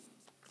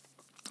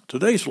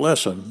Today's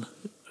lesson,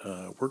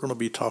 we're going to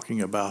be talking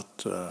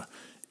about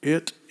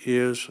It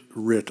Is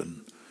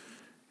Written.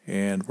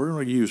 And we're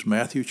going to use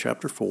Matthew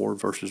chapter 4,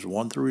 verses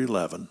 1 through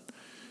 11.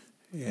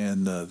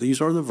 And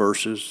these are the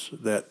verses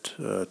that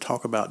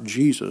talk about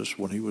Jesus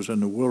when he was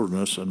in the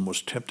wilderness and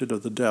was tempted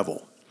of the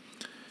devil.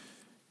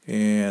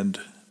 And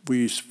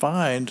we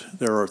find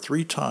there are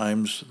 3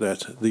 times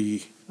that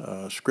the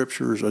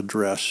scriptures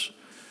address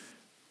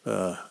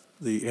the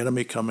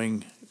enemy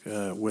coming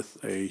with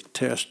a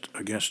test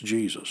against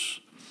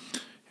Jesus.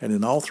 And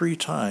in all 3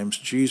 times,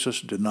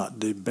 Jesus did not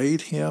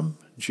debate him.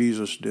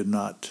 Jesus did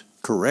not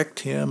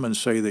correct him and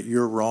say that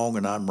you're wrong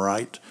and I'm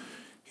right.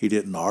 He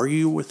didn't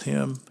argue with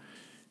him.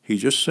 He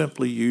just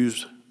simply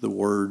used the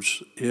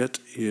words, "It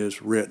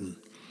is written."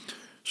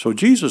 So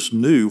Jesus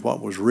knew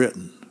what was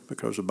written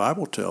because the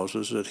Bible tells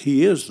us that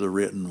he is the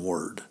written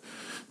word.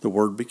 The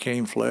word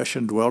became flesh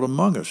and dwelt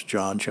among us,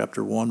 John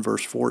chapter 1,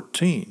 verse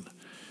 14.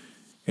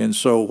 And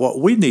so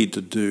what we need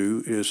to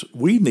do is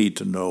we need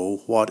to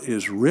know what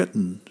is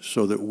written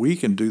so that we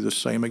can do the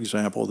same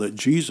example that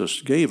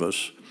Jesus gave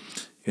us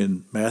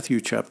in Matthew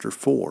chapter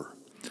 4.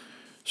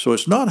 So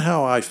it's not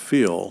how I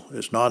feel,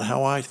 it's not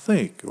how I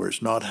think, or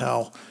it's not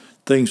how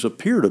things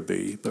appear to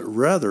be, but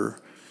rather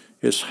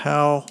it's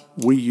how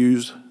we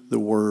use the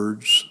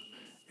words,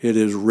 "It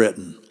is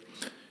written,"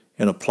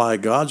 and apply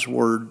God's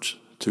words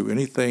to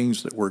any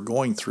things that we're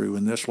going through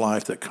in this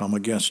life that come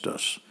against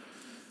us.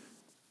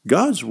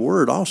 God's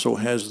word also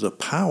has the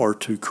power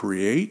to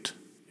create,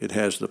 it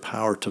has the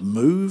power to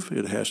move,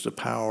 it has the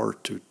power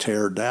to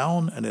tear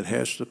down, and it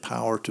has the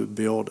power to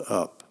build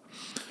up.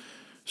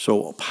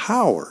 So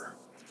power,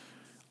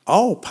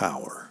 all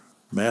power,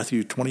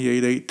 Matthew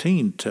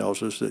 28:18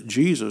 tells us that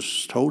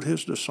Jesus told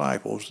his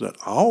disciples that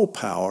all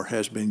power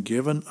has been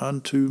given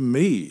unto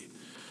me.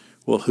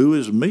 Well, who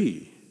is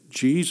me?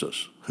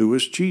 Jesus. Who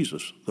is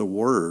Jesus? The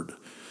Word.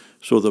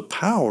 So the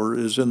power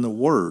is in the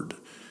Word.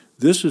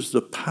 This is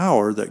the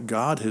power that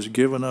God has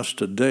given us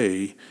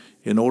today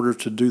in order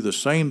to do the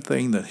same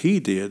thing that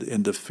he did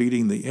in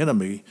defeating the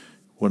enemy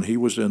when he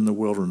was in the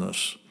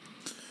wilderness.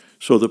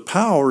 So the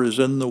power is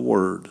in the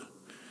Word.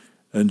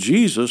 And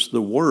Jesus,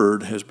 the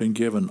Word, has been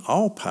given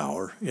all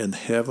power in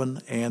heaven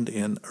and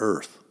in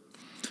earth.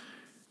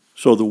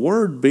 So the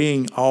Word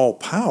being all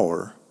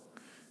power,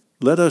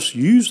 let us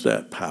use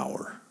that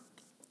power.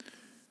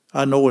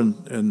 I know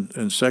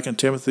in 2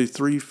 Timothy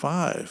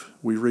 3:5,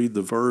 we read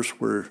the verse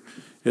where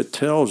it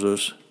tells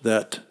us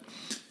that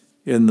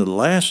in the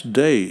last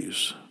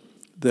days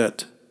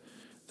that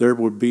there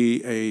would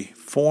be a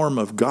form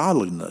of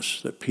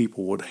godliness that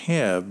people would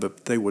have,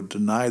 but they would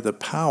deny the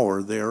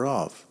power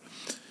thereof.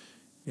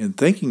 In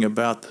thinking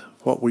about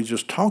what we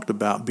just talked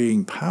about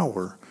being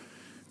power,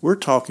 we're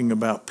talking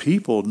about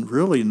people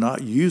really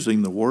not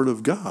using the Word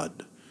of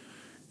God.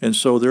 And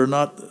so they're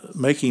not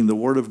making the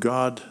Word of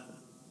God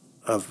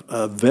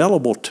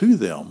available to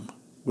them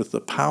with the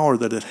power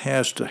that it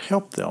has to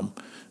help them,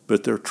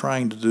 but they're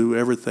trying to do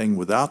everything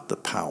without the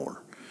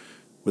power,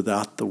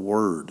 without the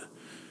Word.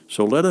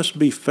 So let us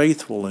be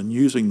faithful in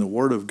using the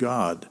Word of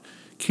God.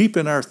 Keep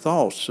in our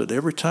thoughts that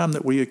every time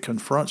that we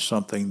confront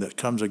something that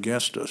comes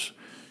against us,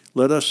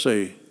 let us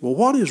say, well,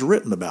 what is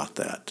written about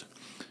that?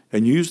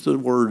 And use the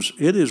words,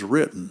 "It is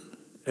written,"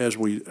 as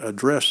we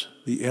address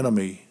the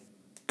enemy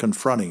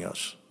confronting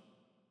us.